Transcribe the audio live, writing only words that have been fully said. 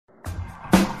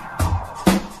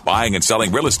Buying and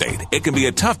selling real estate, it can be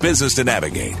a tough business to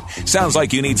navigate. Sounds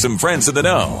like you need some friends in the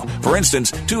know. For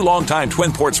instance, 2 longtime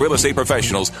Twin Ports real estate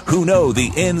professionals who know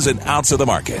the ins and outs of the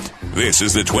market. This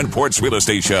is the Twin Ports Real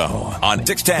Estate Show on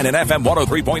 610 and FM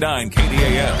 103.9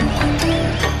 KDAL.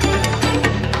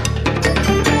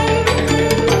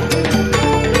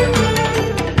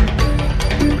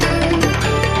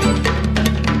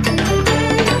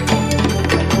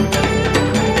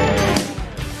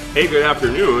 Hey, good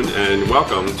afternoon, and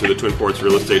welcome to the Twin Ports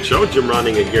Real Estate Show. Jim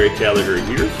Ronning and Gary Gallagher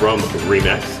here from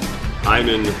RE/MAX. I'm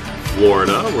in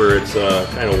Florida, where it's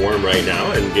kind of warm right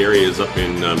now, and Gary is up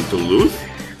in Duluth.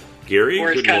 Gary,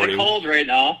 where it's kind of cold right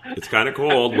now. It's kind of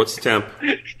cold. What's the temp?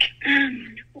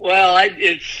 Well,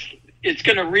 it's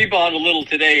going to rebound a little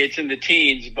today. It's in the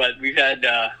teens, but we've had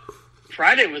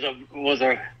Friday was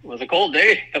a cold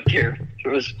day up here. It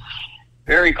was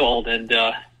very cold, and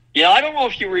I don't know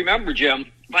if you remember, Jim.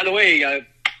 By the way,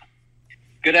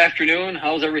 good afternoon.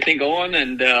 How's everything going?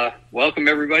 And welcome,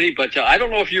 everybody. But I don't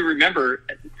know if you remember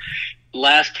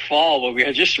last fall, where we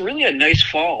had just really a nice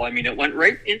fall. I mean, it went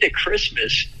right into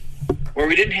Christmas, where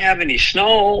we didn't have any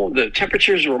snow. The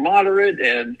temperatures were moderate,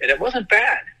 and it wasn't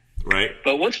bad. Right.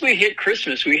 But once we hit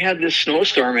Christmas, we had this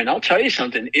snowstorm, and I'll tell you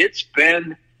something. It's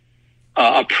been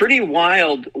a pretty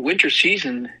wild winter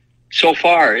season so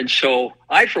far, and so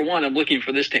I, for one, am looking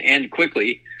for this to end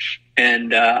quickly,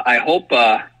 and I hope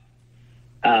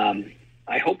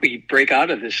we break out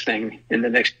of this thing in the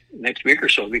next week or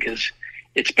so, because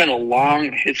it's been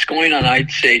it's going on,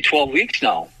 I'd say, 12 weeks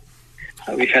now.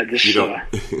 We've had this.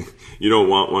 You don't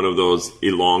want one of those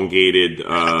elongated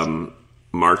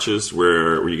marches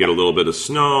where you get a little bit of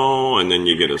snow and then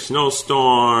you get a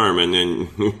snowstorm, and then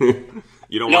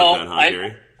you don't want that, huh,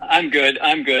 Gary? I'm good.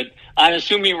 I'm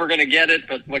assuming we're going to get it,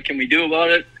 but what can we do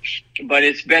about it? But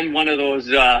it's been one of those,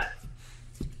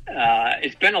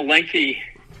 it's been a lengthy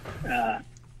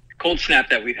cold snap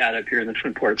that we've had up here in the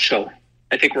Twin Ports, so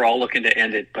I think we're all looking to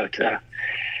end it, but yeah.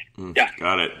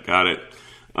 Got it.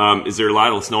 Is there a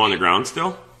lot of snow on the ground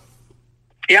still?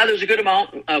 Yeah, there's a good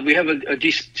amount. We have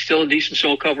still a decent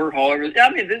snow cover. However, I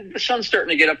mean, the sun's starting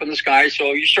to get up in the sky,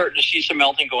 so you're starting to see some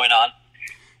melting going on.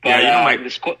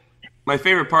 But, my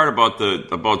favorite part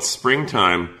about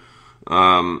springtime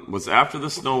was after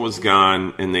the snow was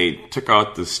gone and they took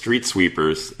out the street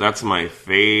sweepers. That's my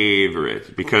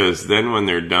favorite, because then when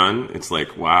they're done, it's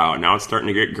like, wow, now it's starting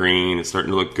to get green. It's starting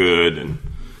to look good, and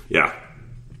yeah.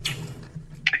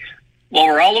 Well,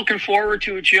 we're all looking forward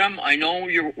to it, Jim. I know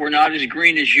we're not as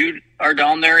green as you are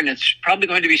down there, and it's probably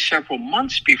going to be several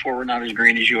months before we're not as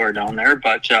green as you are down there.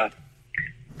 But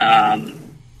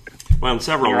in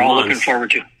several we're all looking forward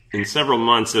to it. In several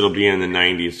months, it'll be in the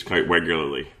 90s quite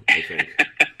regularly, I think.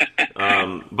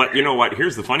 But you know what?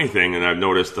 Here's the funny thing, and I've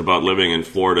noticed about living in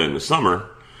Florida in the summer,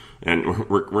 and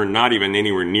we're not even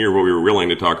anywhere near what we were willing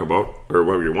to talk about, or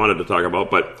what we wanted to talk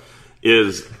about, but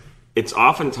it's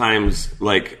oftentimes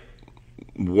like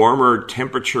warmer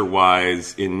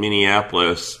temperature-wise in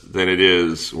Minneapolis than it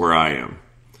is where I am.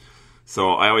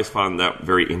 So I always found that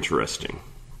very interesting.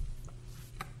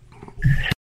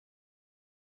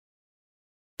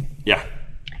 Yeah.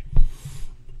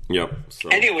 Yep. So.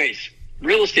 Anyways,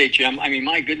 real estate, Jim. I mean,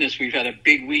 my goodness, we've had a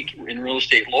big week in real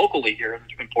estate locally here in the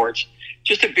Twin Ports.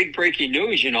 Just a big breaking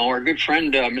news, our good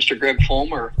friend, Mr. Greg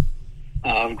Fulmer,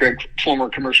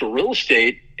 Commercial Real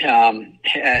Estate,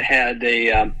 had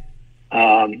a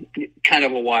kind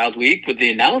of a wild week with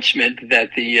the announcement that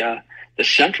the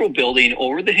central building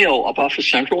over the hill up off the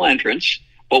central entrance,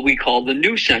 what we call the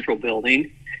new central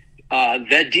building,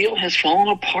 that deal has fallen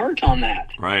apart on that.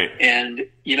 Right. And,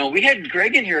 we had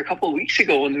Greg in here a couple of weeks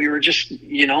ago, and we were just,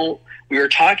 we were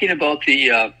talking about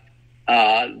the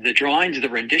drawings, the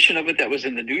rendition of it that was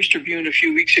in the News Tribune a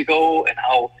few weeks ago, and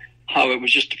how it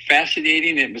was just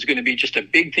fascinating. It was going to be just a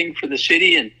big thing for the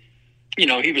city. And,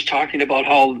 he was talking about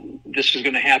how this was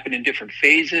going to happen in different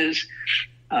phases.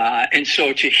 And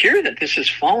so to hear that this has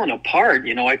fallen apart,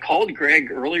 I called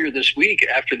Greg earlier this week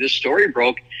after this story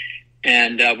broke,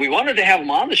 and we wanted to have him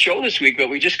on the show this week, but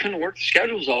we just couldn't work the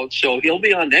schedules out. So he'll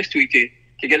be on next week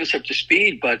to get us up to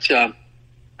speed. But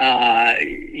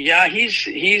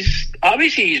he's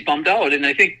obviously he's bummed out, and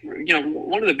I think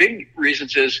one of the big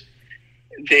reasons is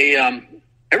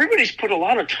everybody's put a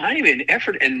lot of time and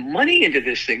effort and money into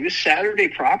this thing. This Saturday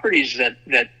Properties that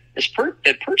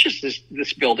purchased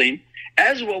this building,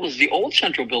 as well as the old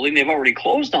Central building, they've already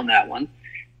closed on that one.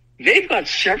 They've got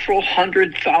several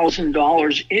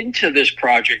 $100,000 into this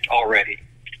project already.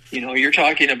 You're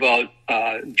talking about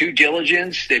due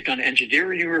diligence. They've done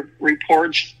engineering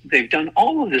reports. They've done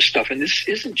all of this stuff, and this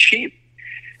isn't cheap.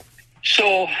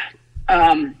 So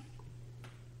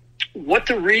what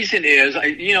the reason is,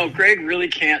 Greg really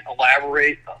can't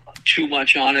elaborate too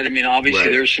much on it. I mean, obviously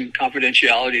Right. there's some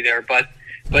confidentiality there, but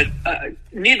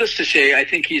needless to say, I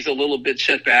think he's a little bit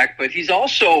set back, but he's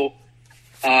also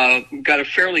got a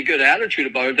fairly good attitude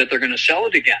about it that they're going to sell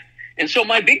it again. And so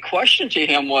my big question to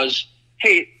him was,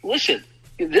 hey, listen,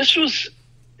 do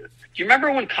you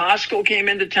remember when Costco came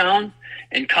into town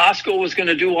and Costco was going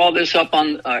to do all this up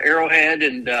on Arrowhead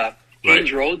and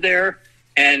Haynes Road there?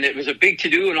 And it was a big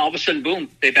to-do, and all of a sudden, boom,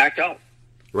 they backed out.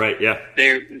 Right, yeah.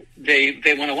 They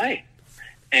went away.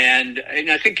 And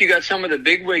I think you got some of the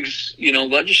bigwigs,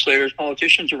 legislators,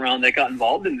 politicians around that got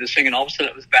involved in this thing, and all of a sudden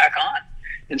it was back on.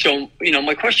 And so,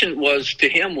 my question to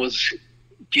him was,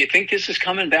 do you think this is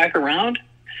coming back around?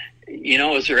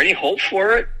 Is there any hope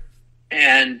for it?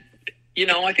 And,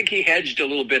 I think he hedged a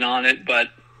little bit on it, but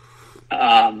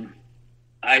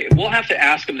we'll have to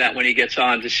ask him that when he gets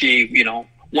on to see,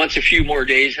 once a few more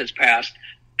days has passed,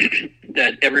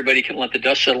 that everybody can let the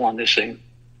dust settle on this thing,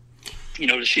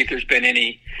 to see if there's been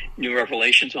any new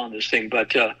revelations on this thing.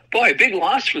 But, boy, a big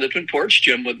loss for the Twin Ports,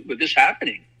 Jim, with this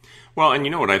happening. Well,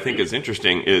 and what I think is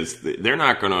interesting is they're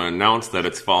not going to announce that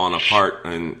it's fallen apart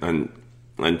and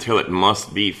until it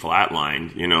must be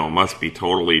flatlined, must be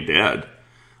totally dead.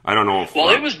 I don't know if... Well,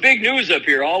 it was big news up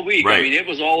here all week. Right. I mean, it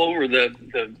was all over the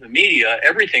media,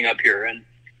 everything up here.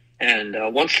 And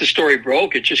once the story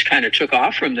broke, it just kind of took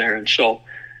off from there. And so...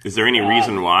 Is there any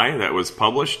reason why that was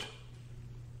published?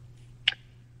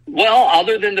 Well,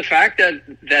 other than the fact that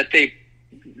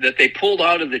they pulled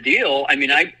out of the deal, I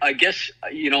mean, I guess,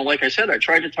 like I said, I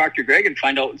tried to talk to Greg and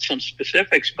find out some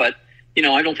specifics, but,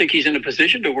 I don't think he's in a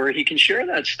position to where he can share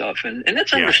that stuff. And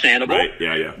that's understandable. Right,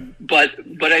 yeah. But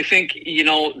I think,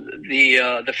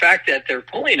 the fact that they're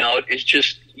pulling out is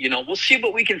just, we'll see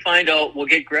what we can find out. We'll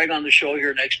get Greg on the show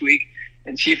here next week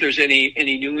and see if there's any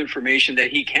new information that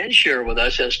he can share with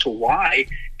us as to why,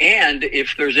 and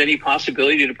if there's any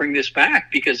possibility to bring this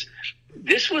back, because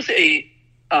this was a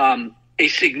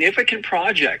significant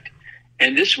project,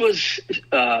 and this was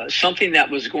something that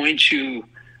was going to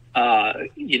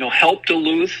help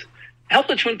Duluth, help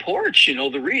the Twin Ports,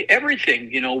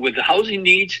 everything, with the housing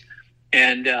needs,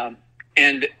 and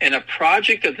a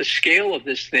project of the scale of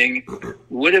this thing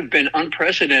would have been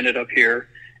unprecedented up here.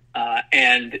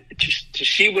 And just to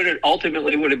see what it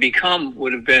ultimately would have become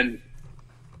would have been,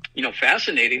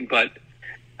 fascinating. But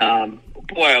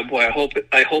boy, oh boy,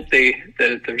 I hope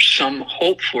that there's some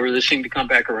hope for this thing to come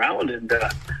back around and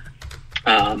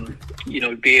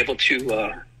be able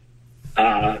to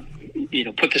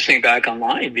put this thing back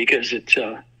online, because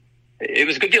it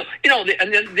was a good deal.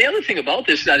 And then the other thing about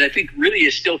this that I think really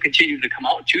is still continuing to come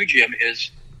out too, Jim,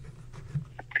 is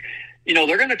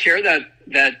they're going to tear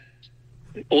that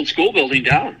old school building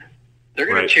down. They're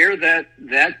going to tear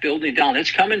that building down.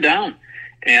 It's coming down.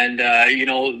 And,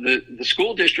 the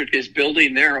school district is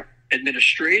building their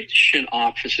administration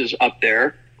offices up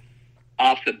there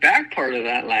off the back part of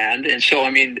that land. And so, I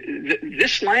mean,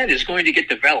 this land is going to get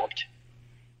developed.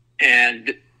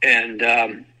 And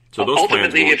so those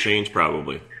plans won't change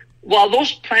probably. Well,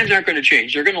 those plans aren't going to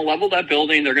change. They're going to level that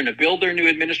building. They're going to build their new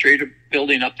administrative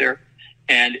building up there.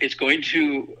 And it's going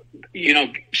to,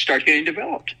 start getting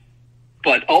developed.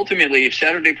 But ultimately, if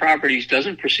Saturday Properties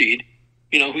doesn't proceed,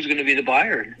 who's going to be the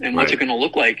buyer and what's it going to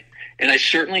look like? And I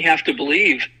certainly have to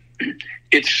believe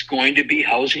it's going to be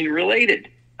housing related.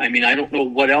 I mean, I don't know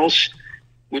what else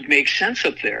would make sense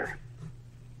up there.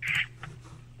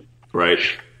 Right.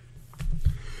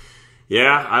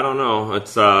 Yeah, I don't know.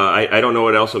 It's I don't know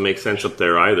what else would make sense up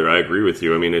there either. I agree with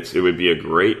you. I mean, it would be a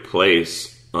great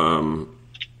place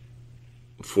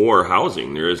for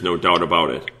housing. There is no doubt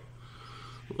about it.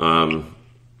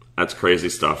 That's crazy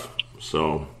stuff.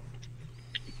 So,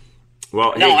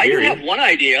 well, now, I do Gary, have one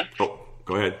idea. Oh,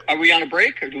 go ahead. Are we on a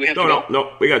break, or do we have to go?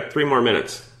 No. We got 3 more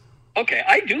minutes. Okay,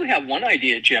 I do have one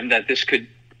idea, Jim, that this could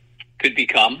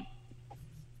become.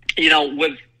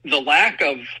 With the lack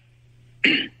of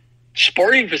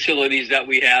sporting facilities that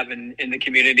we have in the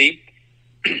community,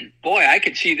 boy, I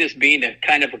could see this being a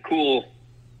kind of a cool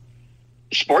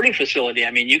sporting facility.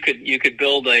 I mean, you could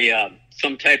build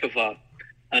some type of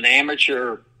an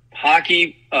amateur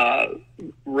hockey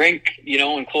rink,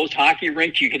 enclosed hockey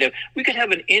rink. We could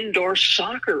have an indoor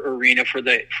soccer arena for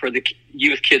the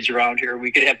youth kids around here.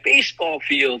 We could have baseball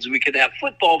fields. We could have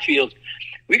football fields.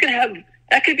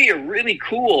 That could be a really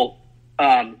cool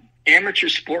amateur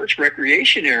sports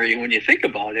recreation area when you think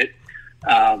about it.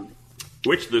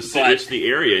 Which the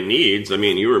area needs. I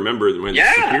mean, you remember when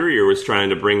Superior was trying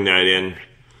to bring that in,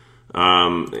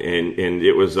 and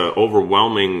it was an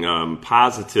overwhelming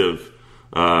positive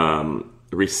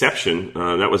reception.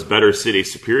 That was Better City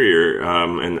Superior,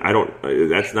 and I don't.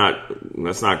 That's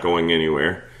not going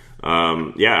anywhere.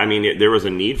 Yeah, I mean, there was a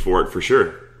need for it for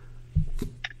sure.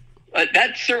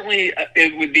 That certainly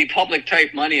it would be public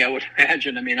type money, I would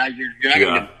imagine. I mean, you're not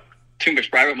going to get too much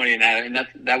private money in that, and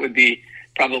that would be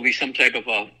probably some type of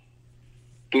a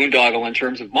boondoggle in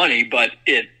terms of money. But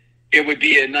it would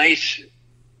be nice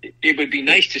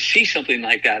to see something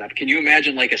like that. Can you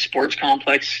imagine like a sports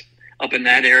complex up in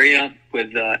that area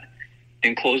with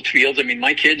enclosed fields? I mean,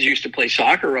 my kids used to play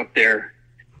soccer up there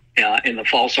in the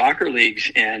fall soccer leagues,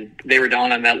 and they were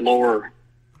down on that lower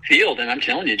field. And I'm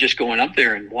telling you, just going up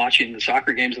there and watching the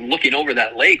soccer games and looking over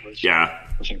that lake was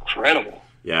incredible.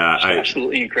 Yeah,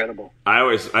 absolutely incredible. I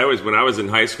always, when I was in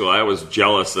high school, I was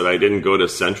jealous that I didn't go to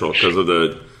Central because of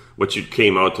what you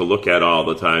came out to look at all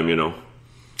the time. You know,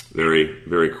 very,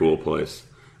 very cool place.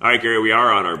 All right, Gary, we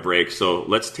are on our break, so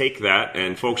let's take that.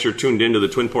 And folks, you're tuned into the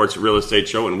Twin Ports Real Estate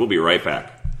Show, and we'll be right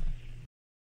back.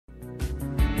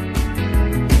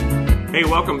 Hey,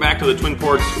 welcome back to the Twin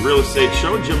Ports Real Estate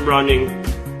Show. Jim Browning,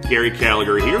 Gary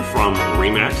Gallagher here from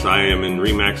RE/MAX. I am in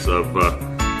RE/MAX of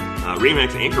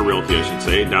RE/MAX Anchor Realty, I should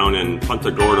say, down in Punta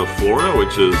Gorda, Florida,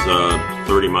 which is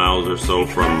 30 miles or so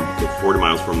 40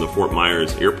 miles from the Fort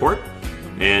Myers Airport.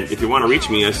 And if you want to reach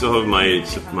me, I still have my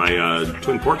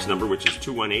Twin Ports number, which is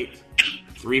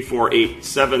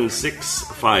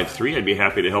 218-348-7653. I'd be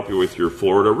happy to help you with your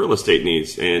Florida real estate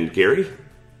needs. And Gary?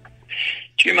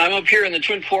 Jim, I'm up here in the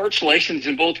Twin Ports, licensed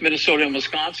in both Minnesota and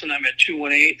Wisconsin. I'm at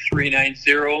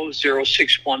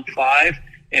 218-390-0615.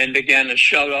 And again, a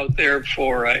shout out there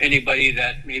for anybody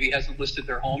that maybe hasn't listed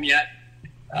their home yet.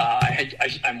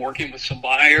 I'm working with some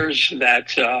buyers that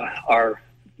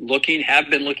have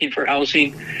been looking for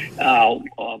housing.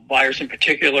 Buyers in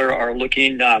particular are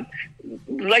looking,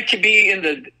 like to be in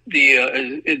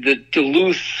the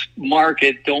Duluth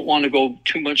market, don't want to go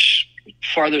too much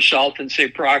farther south than, say,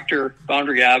 Proctor,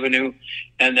 Boundary Avenue,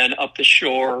 and then up the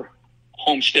shore,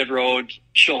 Homestead Road,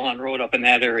 Chilhon Road, up in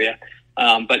that area.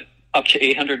 But up to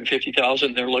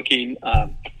 $850,000, they're looking,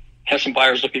 have some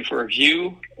buyers looking for a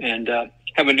view, and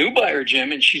have a new buyer,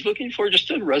 Jim, and she's looking for just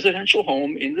a residential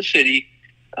home in the city,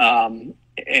 and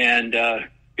in the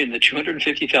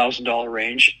 $250,000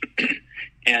 range.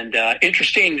 And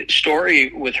interesting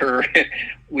story with her.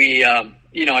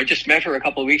 I just met her a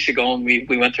couple of weeks ago, and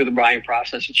we went through the buying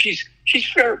process. And she's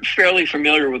fairly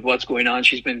familiar with what's going on.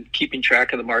 She's been keeping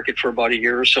track of the market for about a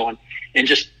year or so, and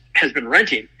just has been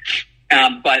renting.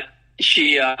 But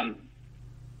she got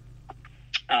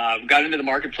into the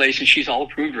marketplace, and she's all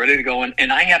approved, ready to go.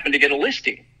 And I happened to get a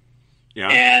listing. Yeah.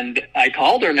 And I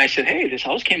called her and I said, hey, this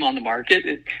house came on the market.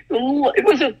 It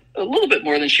was a little bit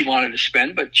more than she wanted to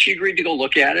spend, but she agreed to go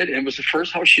look at it. And it was the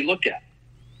first house she looked at.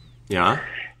 Yeah.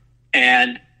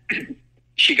 And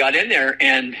she got in there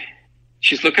and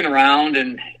she's looking around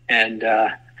and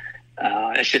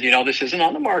I said, this isn't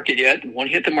on the market yet. It won't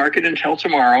hit the market until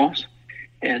tomorrow.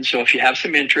 And so if you have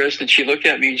some interest, and she looked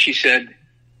at me and she said,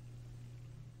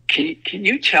 can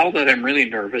you tell that I'm really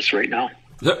nervous right now?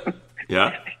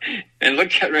 Yeah. And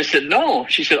looked at her, I said, no.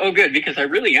 She said, oh, good, because I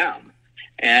really am.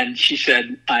 And she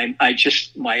said,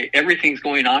 everything's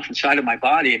going off inside of my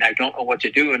body, and I don't know what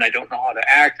to do, and I don't know how to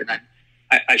act. And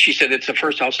she said, it's the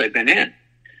first house I've been in.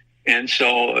 And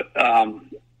so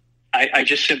I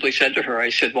just simply said to her, I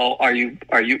said, well,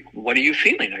 what are you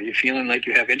feeling? Are you feeling like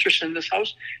you have interest in this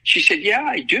house? She said, yeah,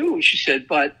 I do. She said,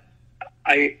 but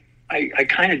I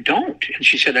kind of don't. And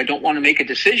she said, I don't want to make a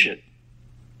decision.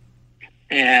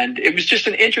 And it was just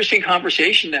an interesting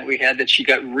conversation that we had, that she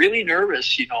got really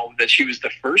nervous, that she was the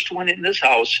first one in this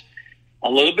house. A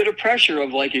little bit of pressure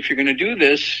of like, if you're going to do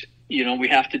this, we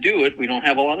have to do it. We don't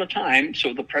have a lot of time.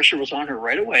 So the pressure was on her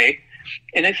right away.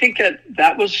 And I think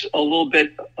that was a little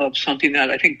bit of something that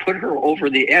I think put her over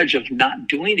the edge of not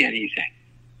doing anything.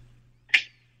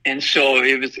 And so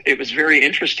it was very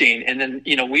interesting. And then,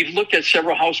 we've looked at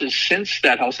several houses since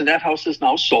that house, and that house is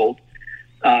now sold.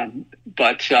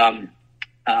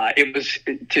 It was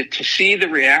to see the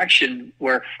reaction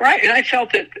and I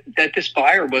felt that this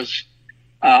buyer was,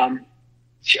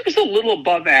 she was a little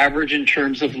above average in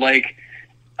terms of like,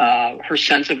 her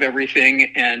sense of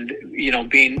everything and,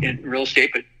 being in real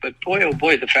estate. But boy, oh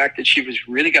boy, the fact that she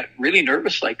got really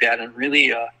nervous like that and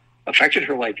really, affected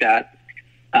her like that.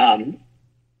 And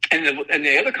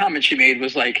the other comment she made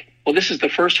was like, well, this is the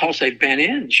first house I've been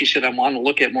in. She said, I want to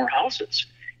look at more houses.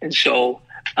 And so,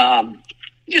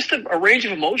 just a range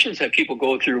of emotions that people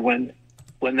go through when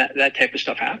that type of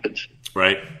stuff happens.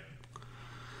 Right.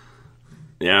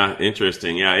 Yeah,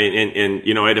 interesting. Yeah, and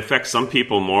it affects some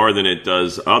people more than it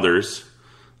does others.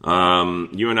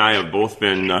 You and I have both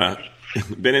been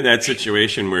been in that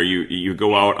situation where you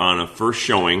go out on a first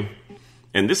showing,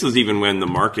 and this is even when the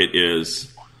market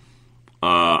is,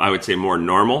 I would say, more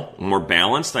normal, more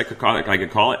balanced. I could call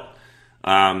it.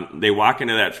 They walk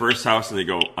into that first house and they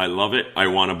go, "I love it. I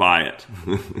want to buy it."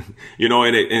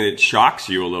 And it shocks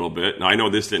you a little bit. Now, I know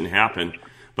this didn't happen,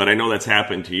 but I know that's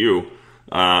happened to you.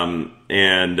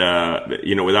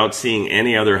 Without seeing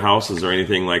any other houses or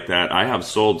anything like that, I have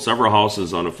sold several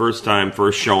houses on a first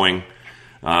showing.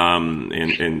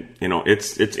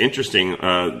 It's interesting.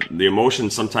 The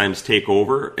emotions sometimes take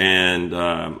over. And,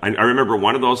 I remember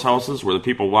one of those houses where the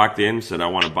people walked in and said, "I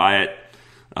want to buy it.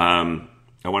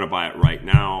 I want to buy it right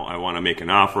now. I want to make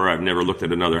an offer. I've never looked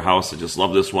at another house. I just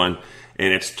love this one."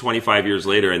 And it's 25 years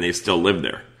later and they still live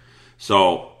there.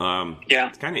 So,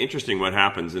 It's kind of interesting what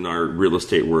happens in our real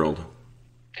estate world.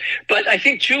 But I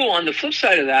think too, on the flip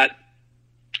side of that,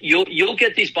 you'll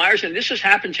get these buyers, and this has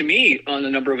happened to me on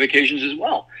a number of occasions as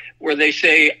well, where they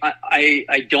say,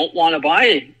 I don't want to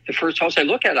buy the first house I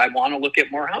look at. I want to look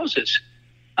at more houses.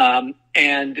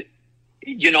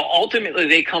 Ultimately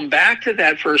they come back to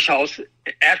that first house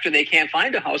after they can't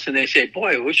find a house, and they say,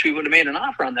 "Boy, I wish we would have made an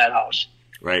offer on that house."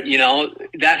 Right.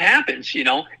 That happens,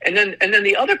 and then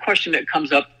the other question that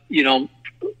comes up,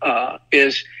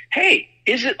 is, hey,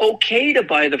 is it okay to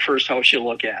buy the first house you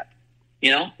look at?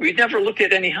 We've never looked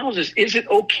at any houses. Is it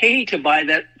okay to buy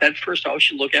that first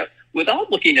house you look at without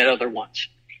looking at other ones?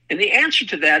 And the answer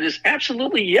to that is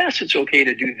absolutely yes, it's okay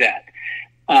to do that.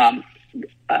 And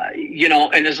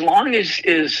as long as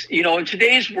in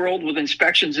today's world with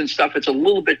inspections and stuff, it's a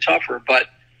little bit tougher. But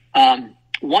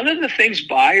one of the things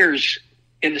buyers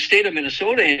in the state of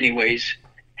Minnesota anyways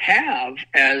have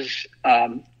as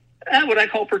what I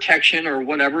call protection or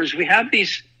whatever is we have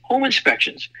these home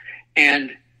inspections.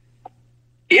 And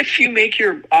if you make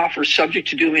your offer subject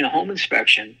to doing a home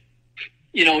inspection,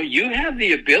 you have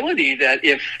the ability that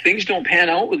if things don't pan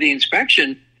out with the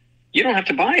inspection, you don't have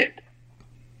to buy it.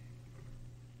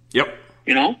 Yep.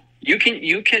 You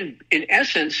can in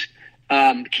essence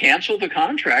cancel the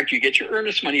contract. You get your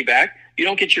earnest money back. You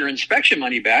don't get your inspection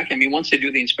money back. I mean, once they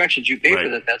do the inspections, you pay for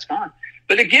that. That's gone.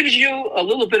 But it gives you a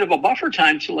little bit of a buffer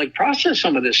time to process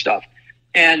some of this stuff.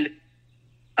 And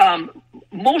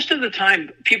most of the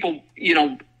time, people,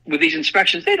 with these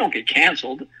inspections, they don't get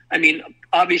canceled. I mean,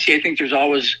 obviously, I think there's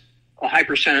always a high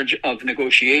percentage of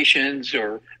negotiations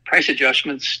or price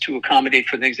adjustments to accommodate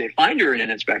for things they find during an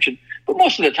inspection. But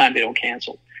most of the time, they don't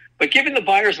cancel. But giving the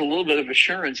buyers a little bit of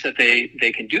assurance that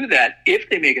they can do that if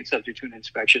they make it subject to an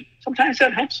inspection, sometimes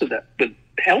that helps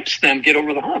them get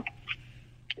over the hump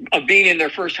of being in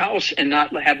their first house and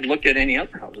not having looked at any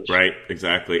other houses. Right,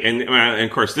 exactly. And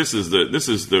of course, this is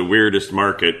the weirdest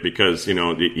market because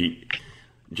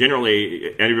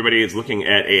generally everybody is looking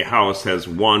at a house has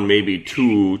one, maybe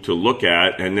two to look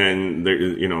at, and then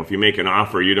if you make an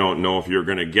offer, you don't know if you're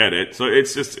going to get it. So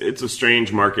it's a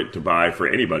strange market to buy for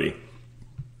anybody,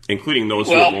 including those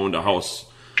who have owned a house,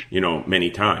 many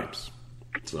times.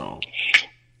 So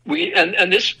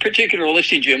and this particular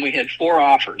listing, Jim, we had 4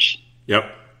 offers.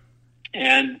 Yep.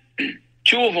 And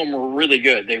 2 of them were really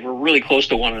good. They were really close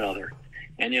to one another.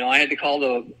 And I had to call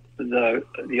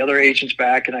the other agents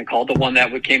back, and I called the one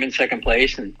that came in second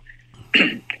place, and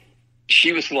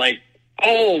she was like,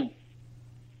 "Oh,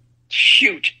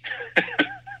 shoot."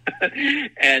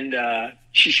 And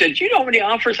she said, "Do you know how many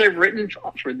offers I've written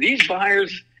for these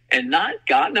buyers and not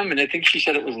gotten them?" And I think she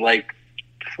said it was like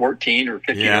 14 or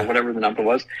 15 or whatever the number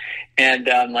was. And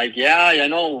I'm like, "Yeah, I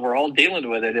know, we're all dealing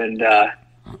with it." And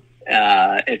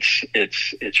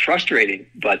it's frustrating,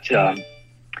 but so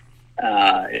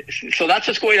that's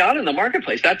what's going on in the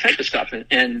marketplace, that type of stuff.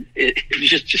 And it's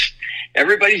just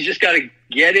everybody's just got to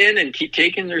get in and keep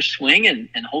taking their swing and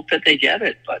hope that they get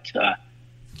it. But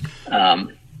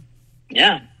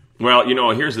yeah.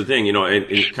 Well, here's the thing,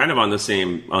 and kind of on the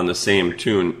same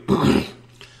tune.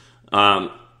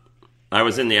 I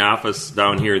was in the office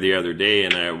down here the other day,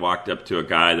 and I walked up to a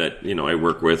guy that I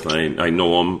work with. I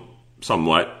know him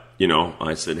somewhat.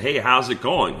 I said, "Hey, how's it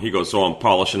going?" He goes, "So I'm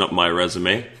polishing up my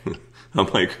resume." I'm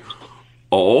like,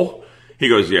 "Oh?" He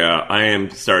goes, "Yeah, I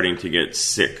am starting to get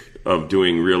sick of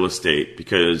doing real estate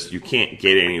because you can't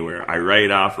get anywhere. I write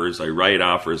offers, I write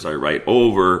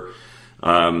over,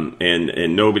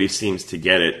 and nobody seems to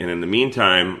get it. And in the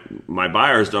meantime, my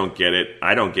buyers don't get it.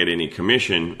 I don't get any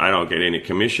commission.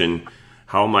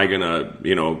 How am I going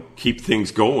to, keep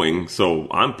things going? So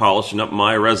I'm polishing up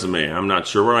my resume. I'm not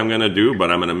sure what I'm going to do,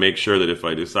 but I'm going to make sure that if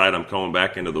I decide I'm coming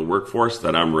back into the workforce,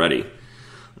 that I'm ready."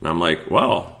 And I'm like,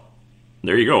 well,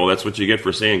 there you go. That's what you get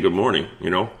for saying good morning,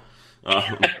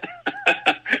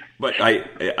 But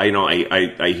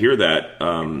I hear that,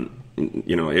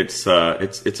 it's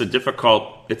a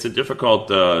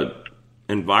difficult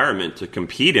environment to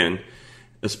compete in,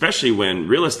 especially when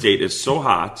real estate is so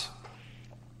hot,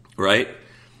 right?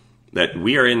 That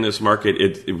we are in this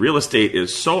market. Real estate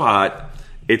is so hot.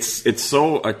 It's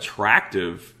so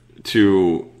attractive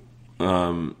to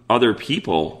other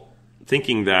people,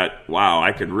 thinking that, wow,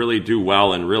 I could really do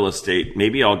well in real estate.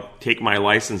 Maybe I'll take my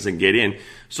license and get in.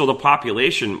 So the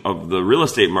population of the real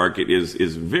estate market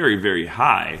is very, very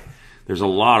high. There's a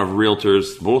lot of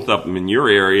realtors, both up in your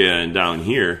area and down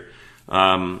here.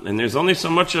 And there's only so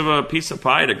much of a piece of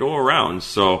pie to go around.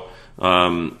 So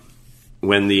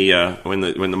when the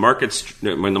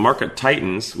market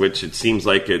tightens, which it seems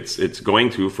like it's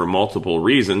going to for multiple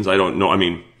reasons, I don't know. I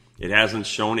mean, it hasn't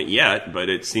shown it yet, but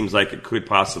it seems like it could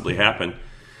possibly happen.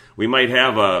 We might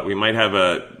have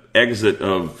a exit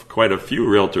of quite a few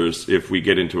realtors if we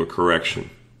get into a correction.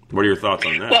 What are your thoughts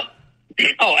on that?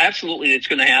 Well, absolutely, it's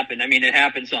going to happen. I mean, it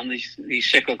happens on these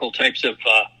cyclical types of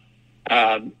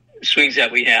swings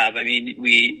that we have. I mean,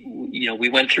 we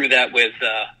went through that with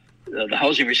the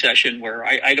housing recession, where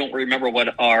I don't remember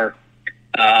what our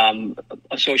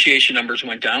association numbers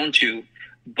went down to,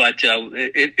 but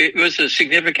it was a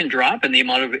significant drop in the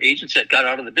amount of agents that got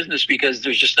out of the business because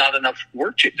there's just not enough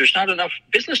there's not enough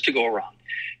business to go around.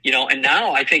 And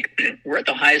now I think we're at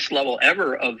the highest level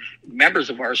ever of members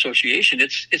of our association.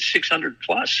 It's 600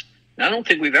 plus. And I don't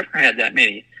think we've ever had that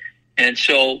many. And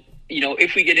so,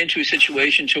 if we get into a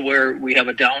situation to where we have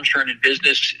a downturn in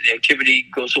business, the activity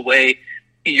goes away,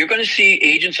 you're going to see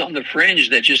agents on the fringe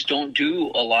that just don't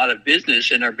do a lot of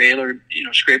business and are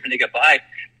scraping to get by.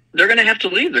 They're going to have to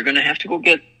leave. They're going to have to go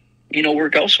get,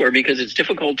 work elsewhere because it's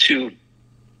difficult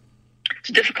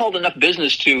enough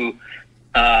business to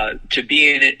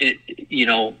be in it,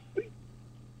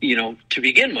 to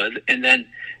begin with. And then,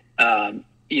 a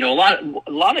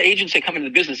lot of agents that come into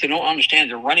the business, they don't understand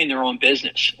they're running their own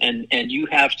business, and you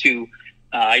have to,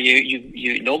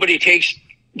 nobody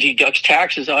deducts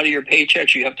taxes out of your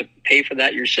paychecks. You have to pay for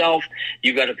that yourself.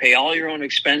 You've got to pay all your own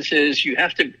expenses. You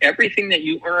have to, everything that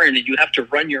you earn, and you have to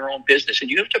run your own business, and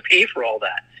you have to pay for all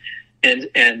that. And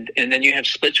then you have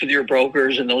splits with your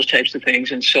brokers and those types of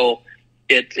things. And so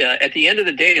at the end of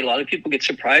the day, a lot of people get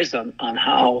surprised on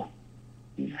how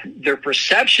their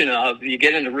perception of, you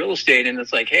get into real estate and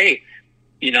it's like, hey,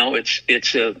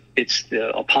 it's a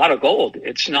pot of gold.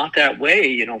 It's not that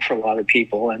way, for a lot of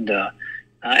people. And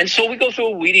so we go through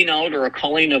a weeding out or a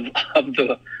culling of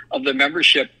the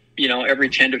membership, every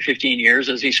 10 to 15 years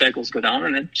as these cycles go down,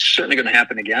 and it's certainly going to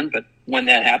happen again. But when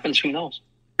that happens, who knows?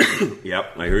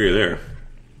 Yep, I hear you there.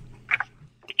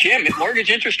 Jim,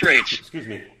 mortgage interest rates. Excuse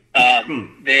me.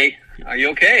 Are you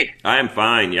okay? I am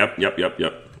fine. Yep.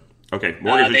 Okay,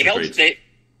 mortgage interest rates.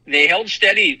 They held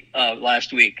steady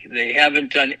last week. They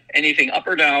haven't done anything up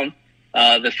or down.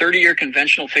 The 30-year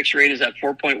conventional fixed rate is at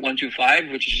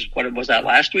 4.125, which is what it was at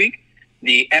last week.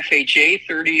 The FHA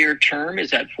 30-year term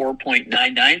is at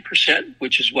 4.99%,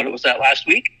 which is what it was at last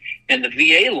week. And the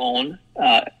VA loan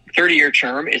 30-year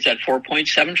term is at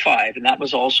 4.75, and that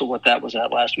was also what that was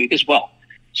at last week as well.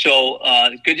 So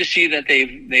good to see that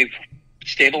they've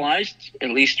stabilized, at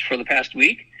least for the past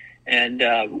week. And,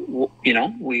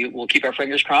 we will keep our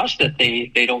fingers crossed that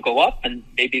they don't go up, and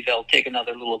maybe they'll take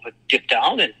another little bit dip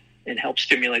down and help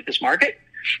stimulate this market.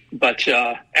 But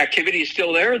activity is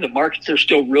still there. The markets are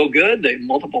still real good. The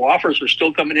multiple offers are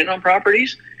still coming in on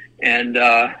properties. And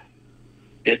the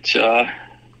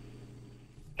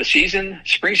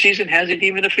spring season hasn't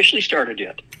even officially started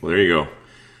yet. Well, there you go.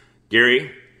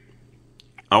 Gary,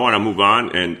 I want to move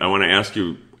on, and I want to ask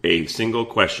you a single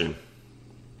question.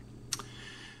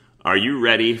 Are you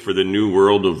ready for the new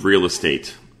world of real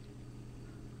estate?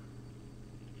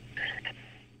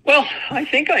 Well, I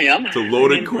think I am. It's a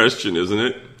loaded question, isn't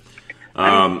it?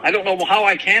 I don't know how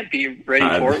I can't be ready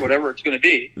for it, whatever it's going to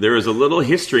be. There is a little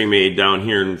history made down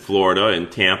here in Florida,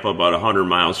 in Tampa, about 100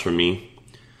 miles from me.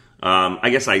 I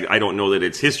guess I don't know that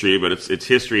it's history, but it's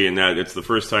history in that it's the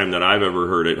first time that I've ever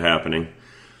heard it happening.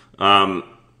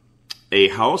 A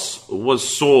house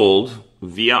was sold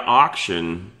via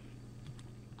auction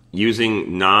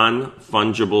using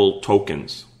non-fungible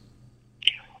tokens.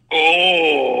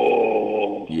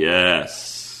 Oh.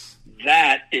 Yes.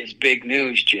 That is big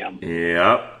news, Jim.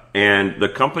 Yep. And the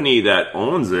company that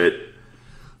owns it,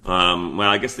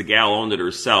 I guess the gal owned it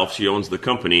herself. She owns the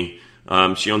company.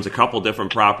 She owns a couple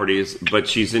different properties, but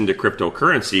she's into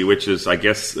cryptocurrency, which is, I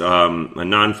guess, a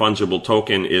non-fungible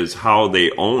token is how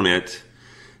they own it.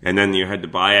 And then you had to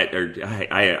buy it, or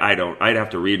I'd have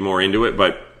to read more into it.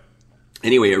 But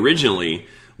anyway, originally,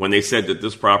 when they said that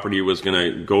this property was going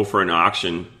to go for an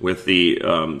auction with the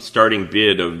starting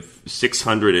bid of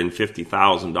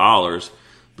 $650,000,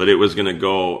 but it was going to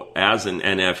go as an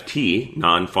NFT,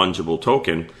 non-fungible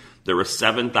token. There were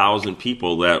 7,000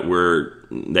 people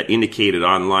that indicated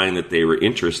online that they were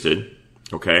interested.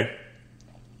 Okay.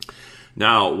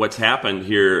 Now, what's happened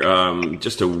here?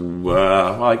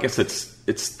 I guess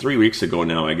it's 3 weeks ago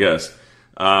now. I guess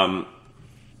the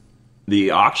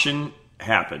auction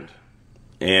happened,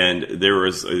 and there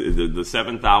was the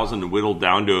 7,000 whittled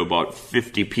down to about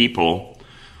 50 people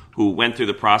who went through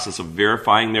the process of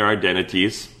verifying their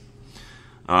identities.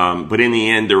 But in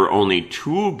the end, there were only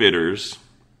 2 bidders,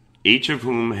 each of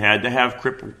whom had to have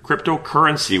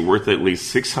cryptocurrency worth at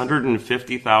least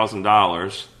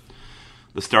 $650,000,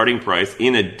 the starting price,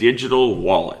 in a digital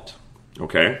wallet.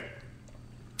 Okay?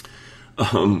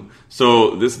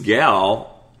 So this gal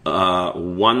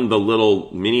won the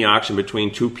little mini auction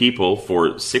between 2 people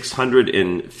for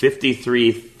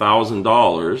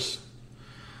 $653,000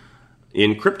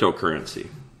 in cryptocurrency.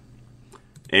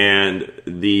 And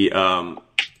the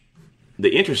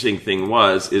interesting thing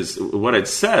is what it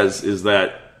says is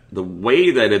that the way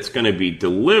that it's going to be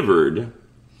delivered,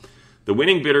 the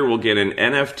winning bidder will get an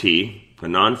NFT, a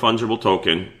non-fungible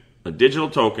token, a digital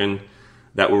token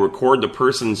that will record the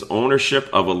person's ownership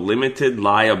of a limited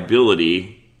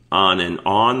liability on an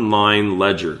online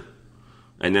ledger.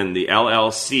 And then the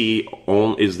LLC's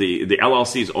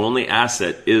only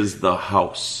asset is the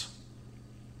house.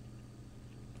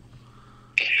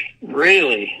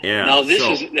 Really? Yeah. Now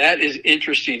that is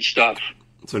interesting stuff.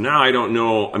 So now I don't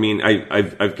know. I mean,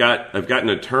 I've got an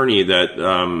attorney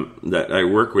that I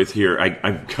work with here.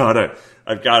 I've gotta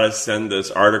send this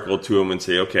article to him and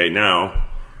say, okay, now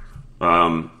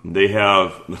they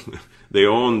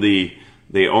own the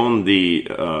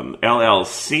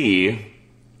LLC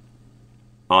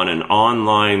on an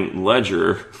online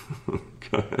ledger.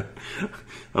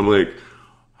 I'm like,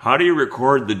 how do you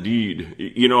record the deed?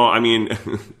 You know, I mean,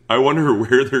 I wonder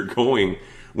where they're going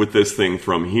with this thing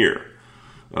from here.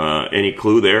 Any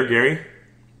clue there, Gary?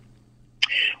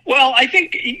 Well, I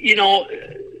think,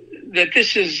 that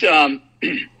this is,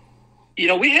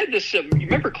 we had this, you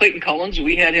remember Clayton Collins?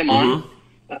 We had him on.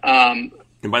 And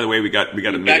by the way, we got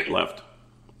a minute left.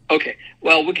 Okay.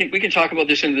 Well, we can talk about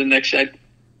this in the next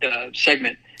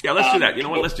segment. Yeah, let's do that. You know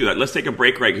what? Let's do that. Let's take a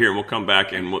break right here, and we'll come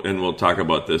back and we'll talk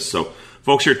about this. So,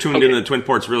 folks, you're tuned into the Twin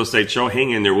Ports Real Estate Show.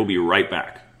 Hang in there. We'll be right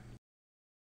back.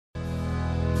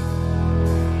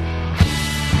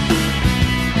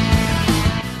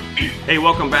 Hey,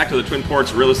 welcome back to the Twin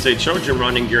Ports Real Estate Show. Jim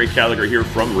Ronding, Gary Gallagher here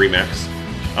from RE/MAX.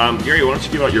 Gary, why don't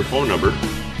you give out your phone number?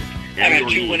 I'm at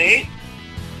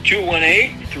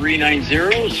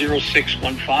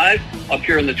 218-390-0615 up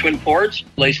here in the Twin Ports,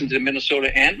 licensed in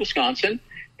Minnesota and Wisconsin.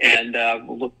 And,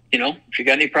 if you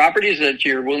got any properties that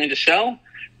you're willing to sell,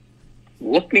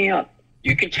 look me up.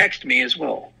 You can text me as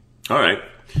well. All right.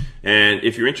 And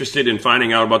if you're interested in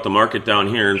finding out about the market down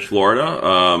here in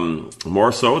Florida,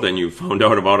 more so than you found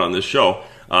out about on this show,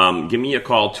 give me a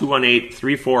call,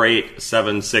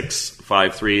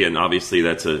 218-348-7653. And obviously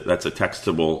that's a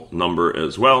textable number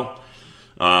as well.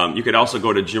 You could also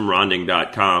go to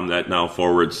jimronding.com. That now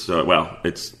forwards,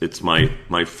 it's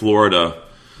my Florida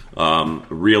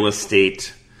real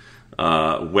estate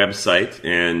website,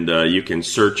 and you can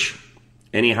search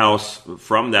any house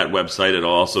from that website.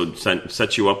 It'll also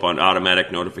set you up on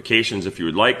automatic notifications if you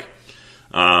would like.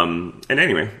 And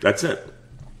anyway, that's it.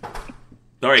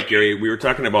 All right, Gary, we were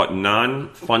talking about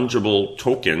non-fungible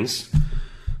tokens,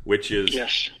 which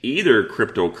is either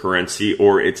cryptocurrency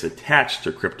or it's attached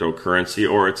to cryptocurrency,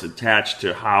 or it's attached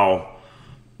to how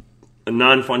a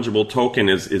non-fungible token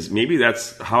is maybe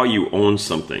that's how you own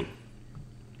something.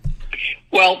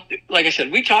 Well, like I said,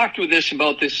 we talked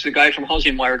about this guy from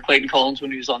Housing Wire, Clayton Collins,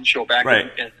 when he was on the show back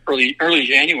in early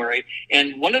January.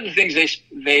 And one of the things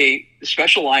they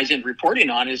specialize in reporting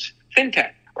on is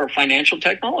fintech, or financial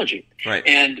technology. Right.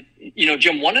 And,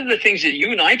 Jim, one of the things that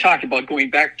you and I talked about going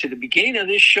back to the beginning of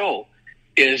this show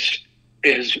is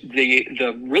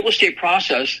the real estate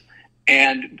process.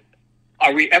 And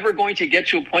are we ever going to get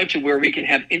to a point to where we can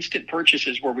have instant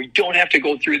purchases, where we don't have to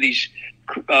go through these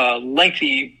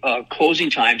lengthy closing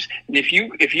times? And if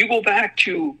you go back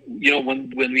to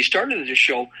when we started this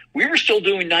show, we were still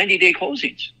doing 90-day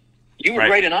closings. You would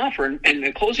write an offer, and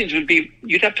the closings would be,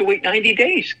 you'd have to wait 90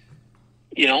 days.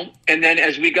 And then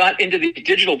as we got into the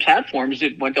digital platforms,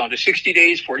 it went down to 60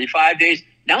 days, 45 days.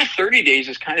 Now 30 days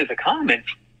is kind of the common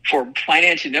for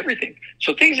financing everything.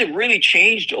 So things have really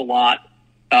changed a lot.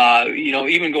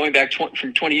 Even going back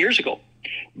from 20 years ago.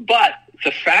 But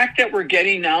the fact that we're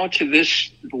getting now to this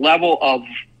level of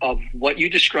what you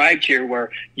described here, where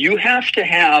you have to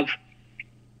have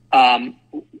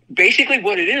basically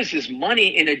what it is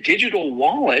money in a digital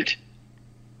wallet,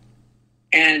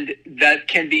 and that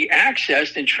can be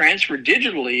accessed and transferred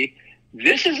digitally.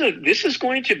 This is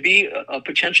going to be a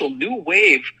potential new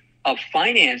wave of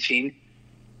financing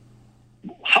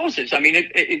houses. I mean,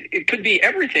 it could be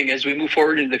everything as we move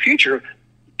forward into the future,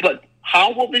 but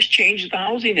how will this change the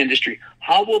housing industry?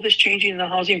 How will this change in the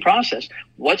housing process?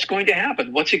 What's going to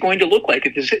happen? What's it going to look like?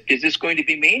 Is this going to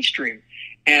be mainstream?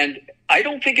 And I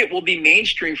don't think it will be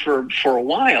mainstream for a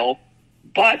while,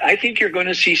 but I think you're going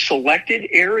to see selected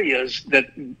areas that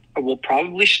will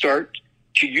probably start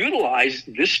to utilize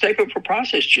this type of a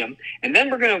process, Jim. And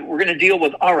then we're going to deal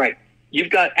with, all right,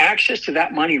 you've got access to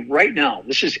that money right now.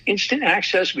 This is instant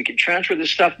access. We can transfer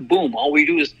this stuff. Boom. All we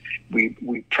do is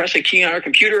we press a key on our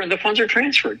computer and the funds are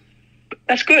transferred.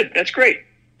 That's good. That's great.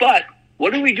 But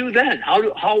what do we do then?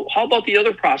 How about the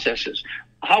other processes?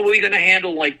 How are we going to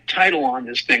handle like title on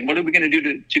this thing? What are we going to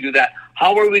do to do that?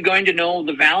 How are we going to know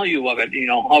the value of it?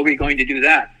 How are we going to do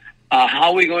that?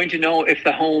 How are we going to know if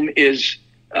the home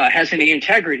has any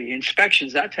integrity,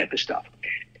 inspections, that type of stuff?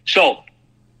 So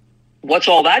what's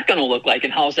all that going to look like,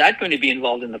 and how's that going to be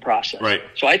involved in the process? Right.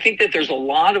 So I think that there's a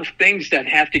lot of things that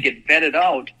have to get vetted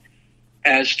out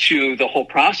as to the whole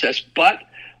process, but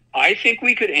I think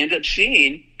we could end up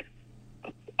seeing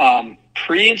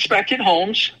pre-inspected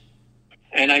homes.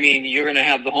 And I mean, you're going to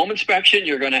have the home inspection,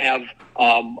 you're going to have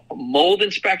mold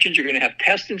inspections, you're going to have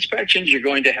pest inspections, you're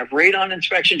going to have radon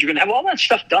inspections, you're going to have all that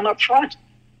stuff done up front.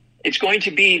 It's going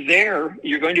to be there.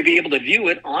 You're going to be able to view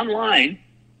it online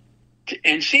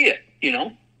and see it,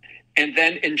 And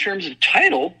then in terms of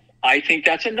title, I think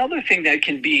that's another thing that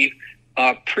can be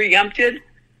preempted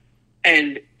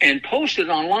and posted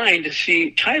online to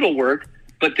see title work,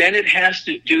 but then it has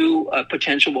to do a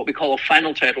potential, what we call a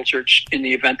final title search in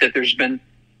the event that there's been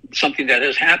something that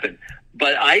has happened.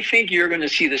 But I think you're going to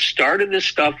see the start of this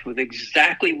stuff with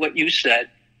exactly what you said,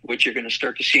 which you're going to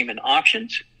start to see them in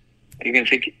auctions. You're going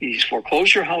to think these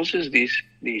foreclosure houses,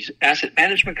 these asset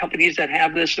management companies that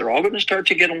have this, they're all going to start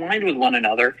to get aligned with one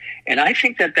another. And I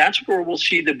think that that's where we'll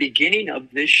see the beginning of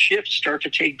this shift start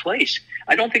to take place.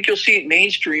 I don't think you'll see it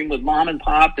mainstream with mom and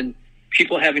pop and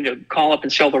people having to call up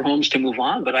and sell their homes to move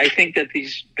on. But I think that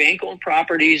these bank-owned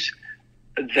properties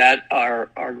that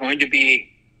are going to be,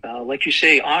 like you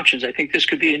say, auctions, I think this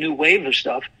could be a new wave of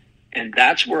stuff. And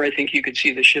that's where I think you could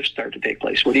see the shift start to take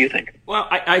place. What do you think? Well,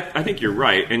 I think you're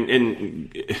right,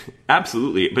 and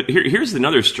absolutely. But here's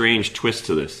another strange twist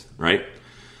to this, right?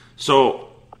 So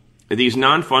these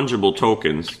non-fungible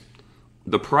tokens,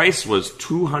 the price was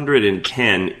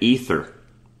 210 Ether,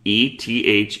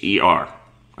 E-T-H-E-R.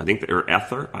 I think, or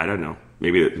Ether, I don't know.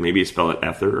 Maybe you spell it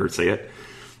Ether or say it,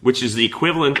 which is the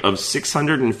equivalent of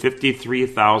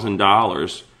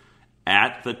 $653,000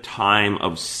 at the time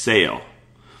of sale.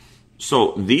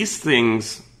 So these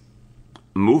things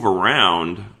move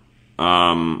around.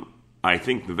 I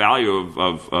think the value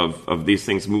of these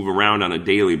things move around on a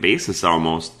daily basis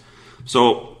almost.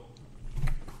 So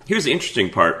here's the interesting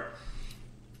part.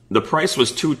 The price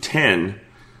was $210.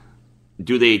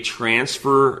 Do they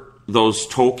transfer those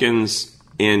tokens,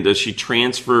 and does she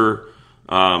transfer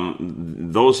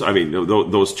those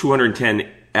 210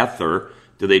 Ether?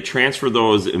 Do they transfer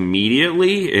those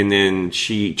immediately, and then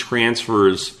she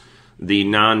transfers the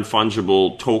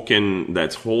non-fungible token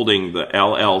that's holding the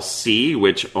LLC,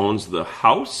 which owns the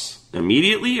house,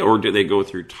 immediately? Or do they go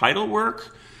through title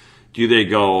work? Do they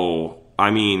go,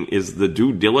 is the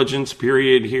due diligence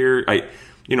period here?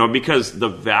 Because the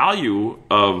value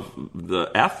of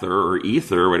the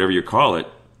Ether, or whatever you call it,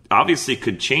 obviously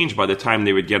could change by the time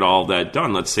they would get all that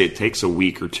done. Let's say it takes a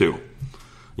week or two.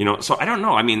 So I don't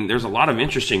know. There's a lot of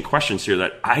interesting questions here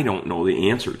that I don't know the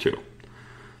answer to.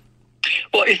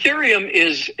 Well, Ethereum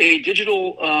is a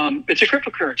digital, it's a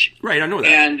cryptocurrency. Right, I know that.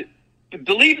 And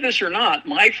believe this or not,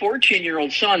 my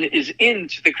 14-year-old son is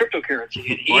into the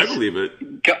cryptocurrency. I believe it.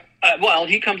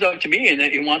 He comes up to me and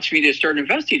he wants me to start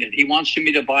investing in it. He wants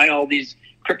me to buy all these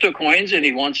crypto coins, and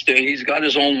he's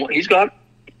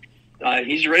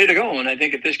ready to go. And I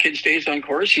think if this kid stays on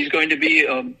course, he's going to be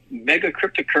a mega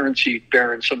cryptocurrency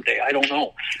baron someday. I don't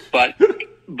know. But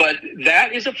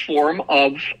that is a form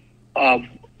of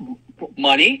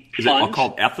money. Is it all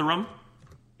called Ethereum?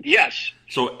 Yes.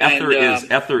 So Ether is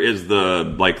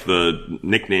the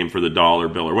nickname for the dollar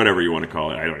bill, or whatever you want to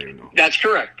call it. I don't even know. That's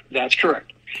correct.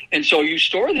 And so you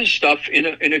store this stuff in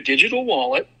a digital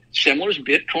wallet, similar as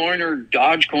Bitcoin or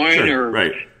Dogecoin or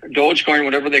Dogecoin,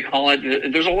 whatever they call it.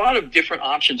 There's a lot of different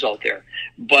options out there,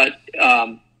 but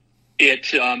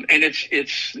it's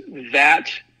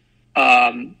that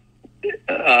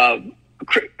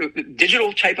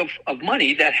digital type of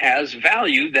money that has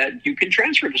value that you can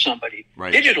transfer to somebody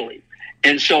digitally.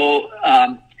 And so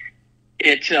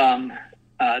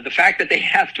the fact that they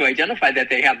have to identify that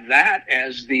they have that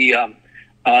as the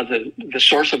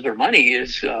source of their money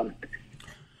is,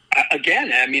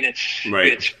 again, I mean,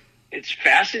 it's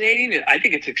fascinating. I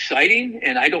think it's exciting,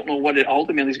 and I don't know what it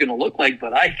ultimately is going to look like,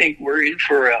 but I think we're in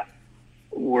for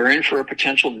a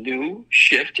potential new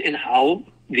shift in how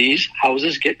these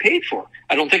houses get paid for.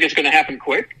 I don't think it's going to happen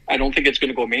quick. I don't think it's going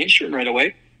to go mainstream right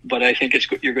away, but I think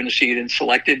you're going to see it in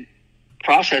selected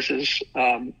processes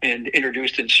and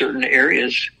introduced in certain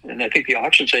areas. And I think the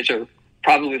auction sites are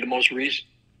probably the most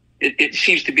it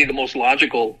seems to be the most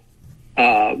logical,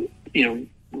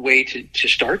 way to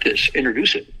start this,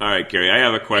 introduce it. All right, Gary, I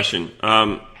have a question.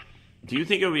 Do you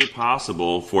think it would be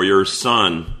possible for your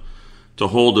son to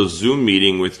hold a Zoom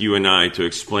meeting with you and I to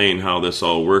explain how this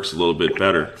all works a little bit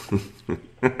better?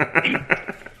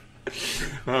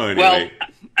 Anyway. Well,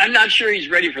 I'm not sure he's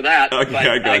ready for that. Okay,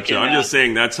 I got you. I'm just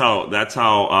saying that's how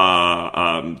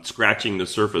scratching the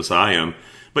surface I am.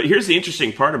 But here's the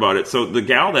interesting part about it. So the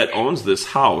gal that owns this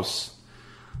house,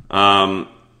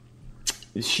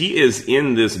 she is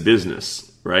in this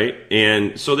business, right?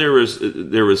 And so there was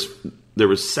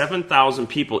 7,000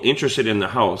 people interested in the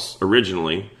house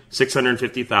originally,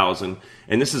 650,000,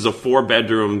 and this is a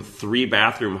 4-bedroom,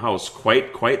 3-bathroom house,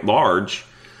 quite large.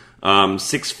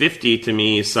 650 to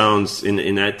me sounds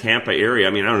in that Tampa area.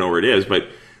 I mean, I don't know where it is, but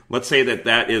let's say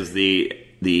that is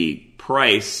the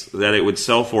price that it would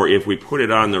sell for if we put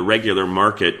it on the regular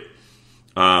market.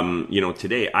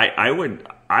 Today, I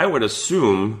would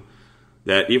assume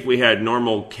that if we had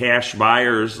normal cash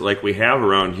buyers like we have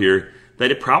around here,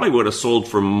 that it probably would have sold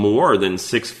for more than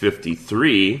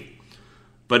 653.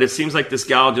 But it seems like this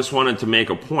gal just wanted to make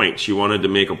a point. She wanted to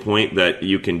make a point that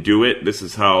you can do it. This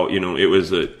is how, it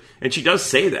was and she does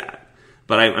say that.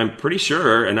 But I'm pretty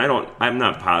sure, and I'm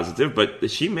not positive,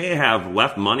 but she may have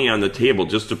left money on the table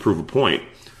just to prove a point.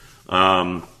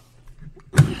 That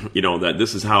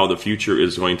this is how the future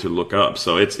is going to look up.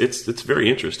 So it's very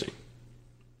interesting.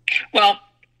 Well,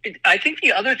 I think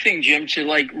the other thing, Jim, to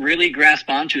really grasp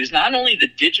onto is not only the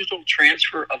digital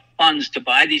transfer of funds to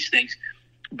buy these things,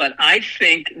 but I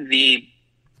think the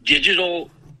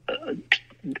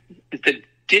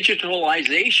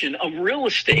digitalization of real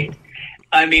estate.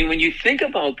 I mean, when you think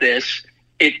about this,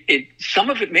 some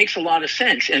of it makes a lot of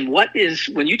sense. And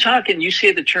when you talk and you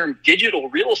say the term digital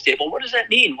real estate, well, what does that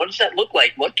mean? What does that look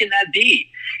like? What can that be?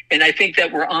 And I think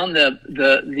that we're on the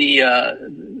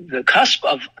cusp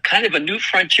of kind of a new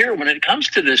frontier when it comes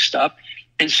to this stuff.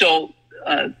 And so,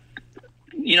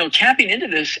 tapping into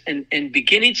this and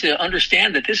beginning to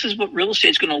understand that this is what real estate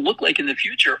is going to look like in the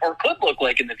future, or could look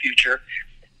like in the future.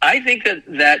 I think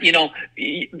that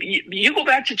you go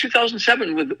back to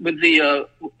 2007 with the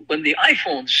when the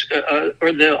iPhones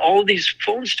all these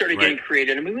phones started getting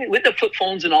created. I mean, with the flip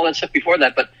phones and all that stuff before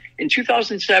that, but in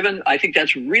 2007, I think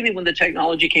that's really when the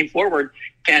technology came forward.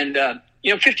 And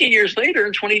 15 years later,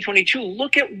 in 2022,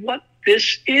 look at what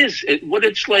this is, what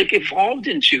it's evolved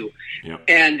into,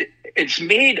 and it's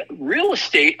made real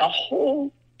estate a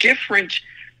whole different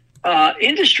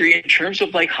industry in terms of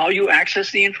how you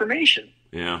access the information.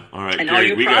 Yeah, all right. And how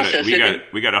you process it.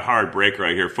 We got a hard break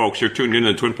right here. Folks, you're tuned in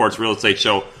to the Twin Ports Real Estate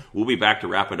Show. We'll be back to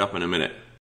wrap it up in a minute.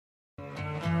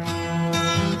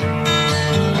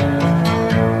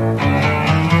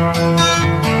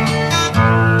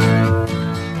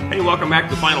 Hey, welcome back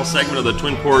to the final segment of the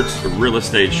Twin Ports Real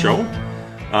Estate Show.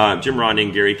 Jim Rodney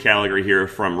and Gary Gallagher here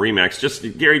from RE/MAX. Just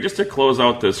to close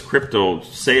out this crypto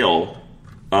sale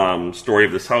story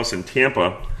of this house in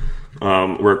Tampa,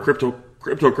 where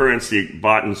cryptocurrency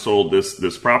bought and sold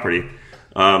this property.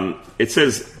 It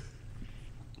says,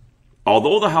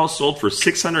 although the house sold for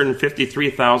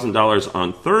 $653,000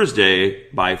 on Thursday,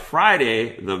 by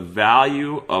Friday, the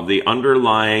value of the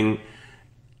underlying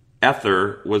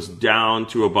Ether was down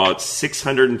to about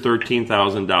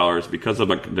 $613,000 because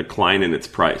of a decline in its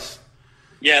price.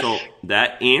 Yes. So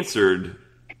that answered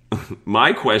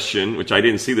my question, which I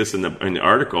didn't see this in the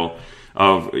article,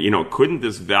 of, couldn't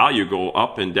this value go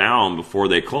up and down before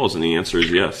they close? And the answer is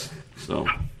yes. So,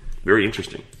 very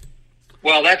interesting.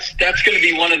 Well, that's going to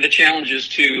be one of the challenges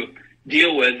to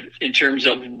deal with in terms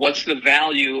of what's the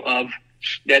value of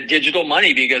that digital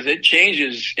money, because it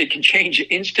can change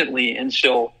instantly. And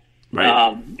so,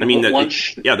 right.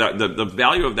 The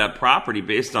value of that property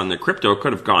based on the crypto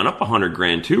could have gone up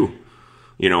 $100,000 too,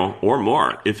 or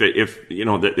more. If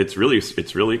it's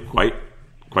really quite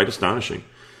astonishing.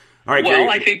 All right, well, Gary,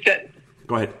 I think that.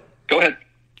 Go ahead. Go ahead.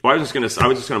 Well, I was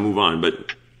just gonna move on, but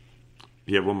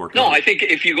You have one more No, comment. I think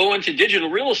if you go into digital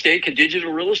real estate, could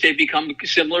digital real estate become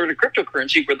similar to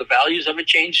cryptocurrency where the values of it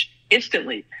change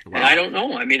instantly? Wow. And I don't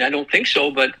know. I mean, I don't think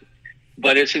so, but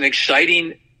it's an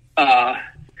exciting,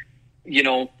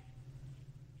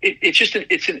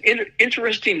 it's an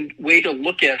interesting way to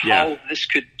look at how this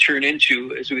could turn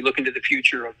into as we look into the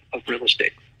future of real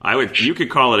estate. You could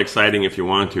call it exciting if you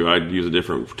want to. I'd use a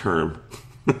different term.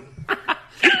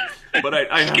 But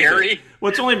I Scary.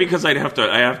 Well, it's only because I have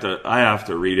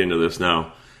to read into this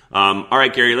now. All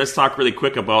right, Gary, let's talk really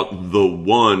quick about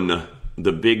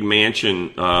the big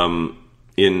mansion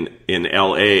in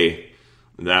L.A.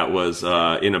 that was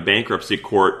in a bankruptcy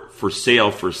court for sale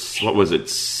for what was it?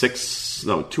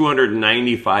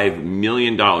 $295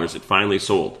 million. It finally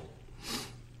sold.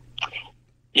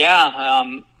 Yeah,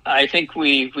 I think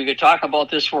we could talk about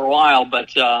this for a while, but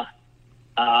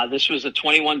this was a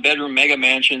 21-bedroom mega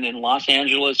mansion in Los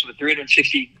Angeles with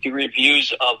 360-degree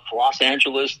views of Los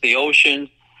Angeles, the ocean,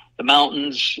 the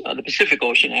mountains, the Pacific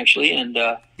Ocean, actually, and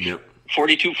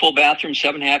 42 full bathrooms,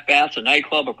 7 half baths, a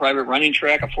nightclub, a private running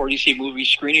track, a 40-seat movie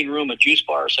screening room, a juice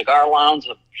bar, a cigar lounge,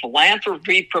 a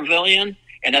philanthropy pavilion,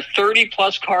 and a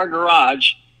 30-plus car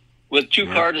garage with 2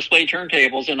 car display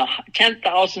turntables and a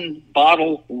 10,000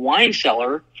 bottle wine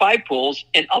cellar, 5 pools,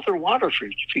 and other water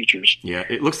features. Yeah,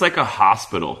 it looks like a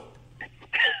hospital.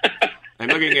 I'm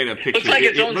looking at a picture. Looks like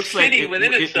its own city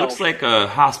within itself. It looks like a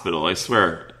hospital, I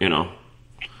swear. Not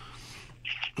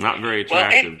very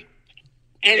attractive. Well,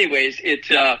 anyways, it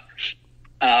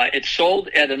sold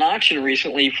at an auction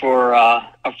recently for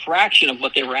a fraction of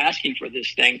what they were asking for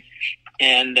this thing.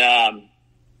 And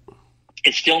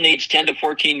it still needs $10 to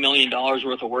 $14 million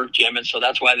worth of work, Jim, and so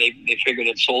that's why they figured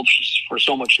it sold for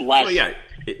so much less. Oh yeah,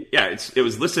 it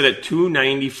was listed at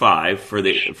 $295 for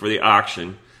the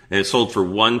auction, and it sold for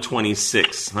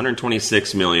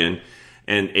 $126 million.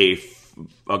 And a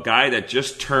guy that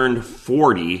just turned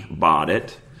 40 bought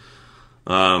it,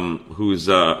 who's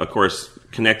of course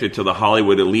connected to the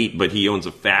Hollywood elite, but he owns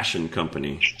a fashion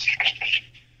company.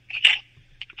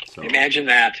 So, imagine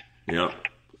that. Yeah.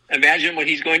 Imagine what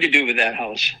he's going to do with that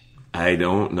house. I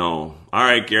don't know. All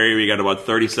right, Gary, we got about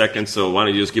 30 seconds, so why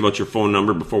don't you just give out your phone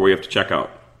number before we have to check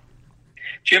out?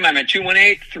 Jim, I'm at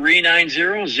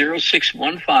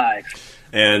 218-390-0615.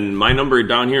 And my number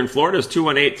down here in Florida is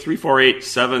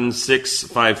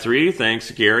 218-348-7653.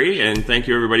 Thanks, Gary, and thank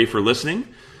you, everybody, for listening.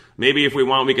 Maybe if we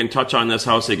want, we can touch on this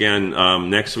house again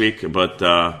next week, but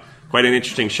quite an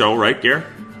interesting show, right, Gary?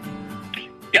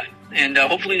 And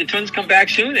hopefully the Twins come back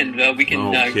soon, and we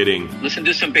can listen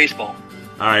to some baseball.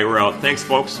 All right, we're out. Thanks,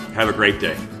 folks. Have a great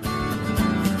day.